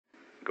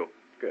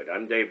Good.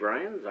 I'm Dave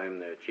Bryans. I'm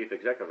the Chief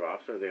Executive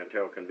Officer of the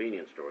Ontario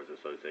Convenience Stores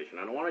Association.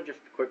 And I want to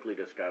just quickly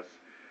discuss,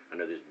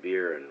 under this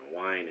beer and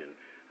wine and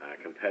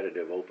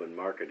competitive open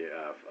market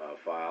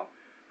file,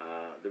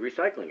 the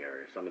recycling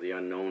area, some of the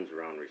unknowns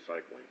around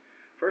recycling.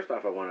 First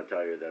off, I want to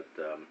tell you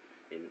that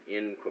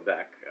in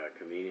Quebec,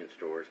 convenience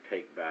stores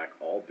take back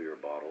all beer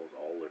bottles,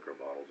 all liquor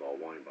bottles, all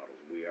wine bottles.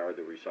 We are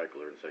the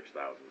recycler in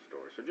 6,000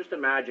 stores. So just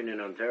imagine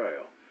in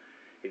Ontario,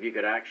 if you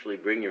could actually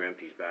bring your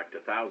empties back to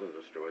thousands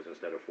of stores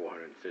instead of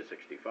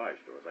 465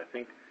 stores. I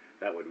think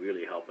that would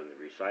really help in the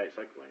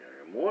recycling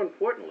area. More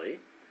importantly,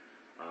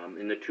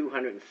 in the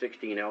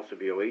 216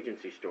 LCBO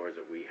agency stores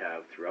that we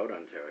have throughout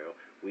Ontario,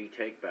 we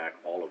take back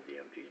all of the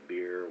empties,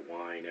 beer,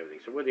 wine,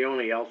 everything. So we're the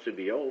only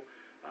LCBO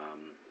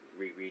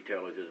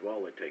retailers as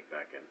well that take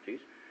back empties.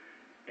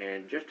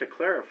 And just to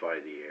clarify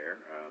the air,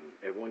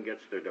 everyone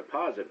gets their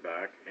deposit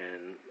back,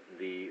 and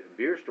the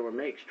beer store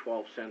makes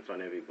 12 cents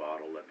on every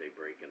bottle that they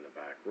break in the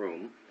back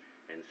room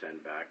and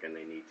send back, and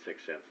they need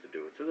 6 cents to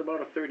do it. So there's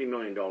about a $30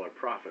 million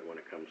profit when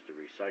it comes to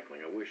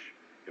recycling. I wish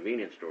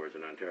convenience stores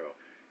in Ontario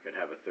could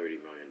have a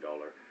 $30 million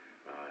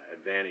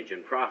advantage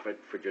in profit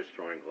for just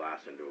throwing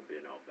glass into a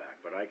bin out back.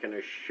 But I can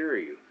assure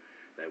you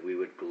that we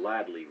would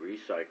gladly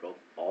recycle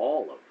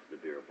all of the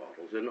beer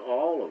bottles and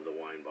all of the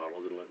wine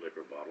bottles and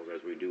liquor bottles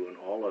as we do in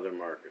all other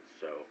markets.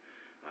 So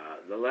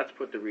let's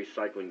put the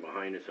recycling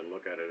behind us and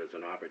look at it as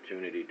an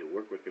opportunity to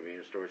work with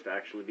convenience stores to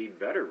actually be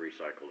better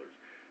recyclers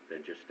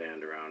than just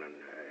stand around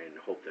and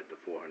hope that the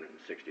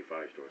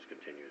 465 stores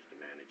continues to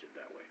manage it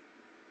that way.